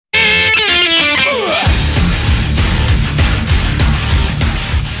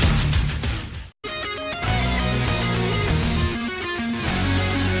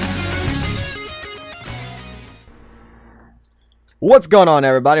What's going on,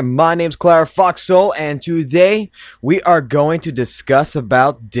 everybody? My name's FOXSOL, and today we are going to discuss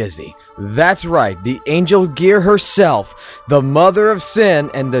about Dizzy. That's right, the angel gear herself, the mother of sin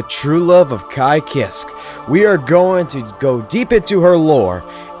and the true love of Kai Kisk. We are going to go deep into her lore,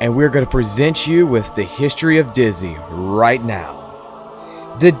 and we're going to present you with the history of Dizzy right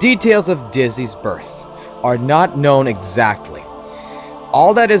now. The details of Dizzy's birth are not known exactly.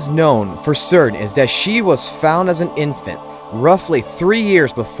 All that is known for certain is that she was found as an infant, roughly 3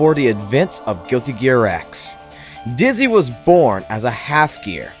 years before the events of Guilty Gear X. Dizzy was born as a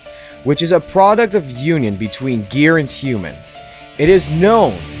half-gear, which is a product of union between gear and human. It is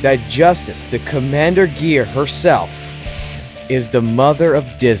known that Justice, the Commander Gear herself, is the mother of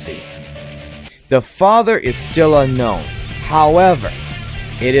Dizzy. The father is still unknown. However,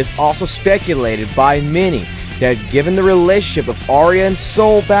 it is also speculated by many that given the relationship of Arya and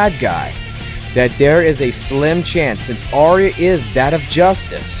Soul Bad Guy, that there is a slim chance, since Arya is that of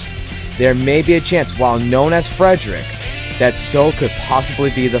Justice, there may be a chance, while known as Frederick, that Soul could possibly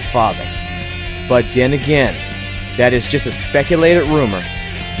be the father. But then again, that is just a speculated rumor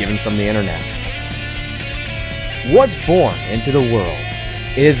given from the internet. Once born into the world,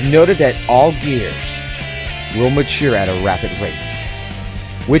 it is noted that all gears will mature at a rapid rate,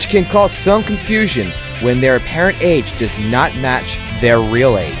 which can cause some confusion when their apparent age does not match their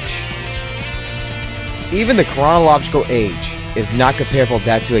real age. Even the chronological age is not comparable to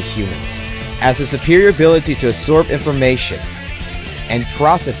that to a human's, as the superior ability to absorb information and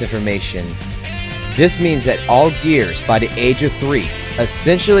process information. This means that all gears by the age of 3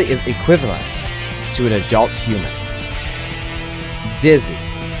 essentially is equivalent to an adult human. Dizzy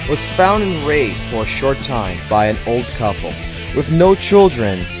was found and raised for a short time by an old couple with no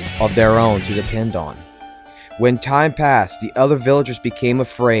children of their own to depend on. When time passed, the other villagers became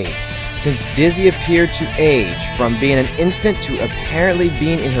afraid, since Dizzy appeared to age from being an infant to apparently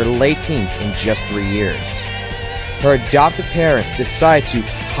being in her late teens in just 3 years. Her adoptive parents decided to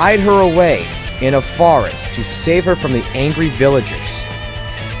hide her away in a forest to save her from the angry villagers.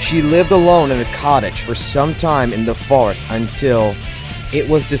 She lived alone in a cottage for some time in the forest until it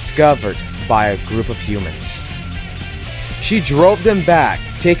was discovered by a group of humans. She drove them back,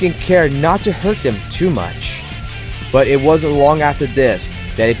 taking care not to hurt them too much. But it wasn't long after this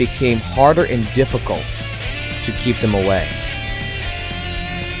that it became harder and difficult to keep them away.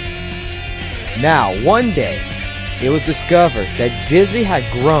 Now, one day, it was discovered that Dizzy had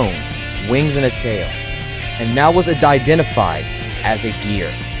grown wings and a tail, and now was identified as a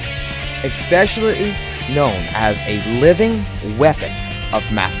gear, especially known as a living weapon of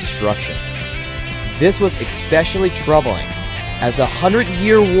mass destruction. This was especially troubling, as the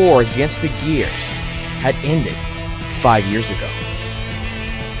 100-year war against the gears had ended 5 years ago.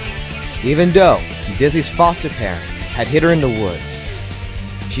 Even though Dizzy's foster parents had hid her in the woods,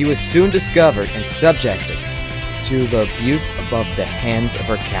 she was soon discovered and subjected to the abuse above the hands of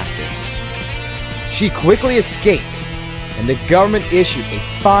her captors. She quickly escaped, and the government issued a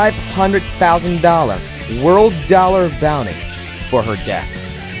 $500,000 world dollar bounty for her death.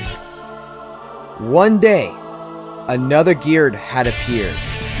 One day, another gear had appeared,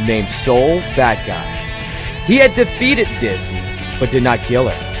 named Soul Bad Guy. He had defeated Dizzy, but did not kill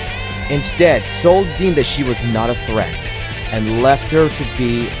her. Instead, Soul deemed that she was not a threat, and left her to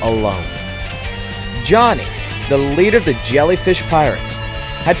be alone. Johnny, the leader of the Jellyfish Pirates,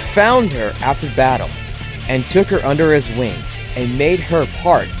 had found her after battle, and took her under his wing, and made her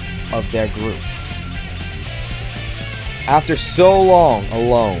part of their group. After so long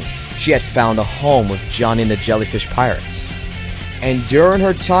alone, she had found a home with Johnny and the Jellyfish Pirates. And during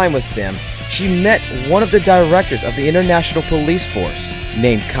her time with them, she met one of the directors of the International Police Force,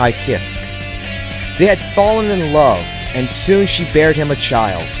 named Kai Kisk. They had fallen in love, and soon she bared him a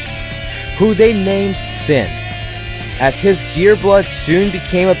child, who they named Sin. As his gear blood soon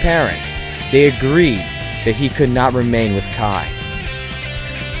became apparent, they agreed that he could not remain with Kai.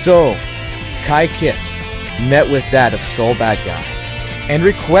 So, Kai Kisk met with that of Soul Bad Guy, and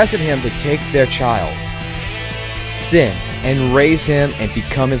requested him to take their child, Sin, and raise him and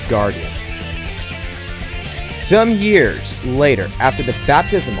become his guardian. Some years later, after the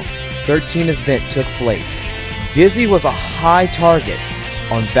baptismal 13 event took place, Dizzy was a high target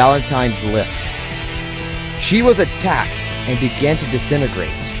on Valentine's list. She was attacked and began to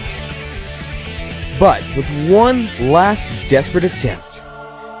disintegrate. But with one last desperate attempt,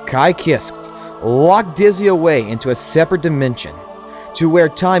 Kai Kisk locked Dizzy away into a separate dimension, to where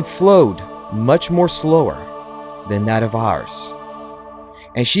time flowed much more slower than that of ours.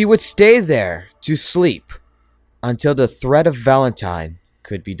 And she would stay there to sleep until the threat of Valentine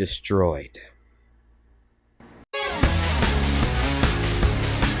could be destroyed.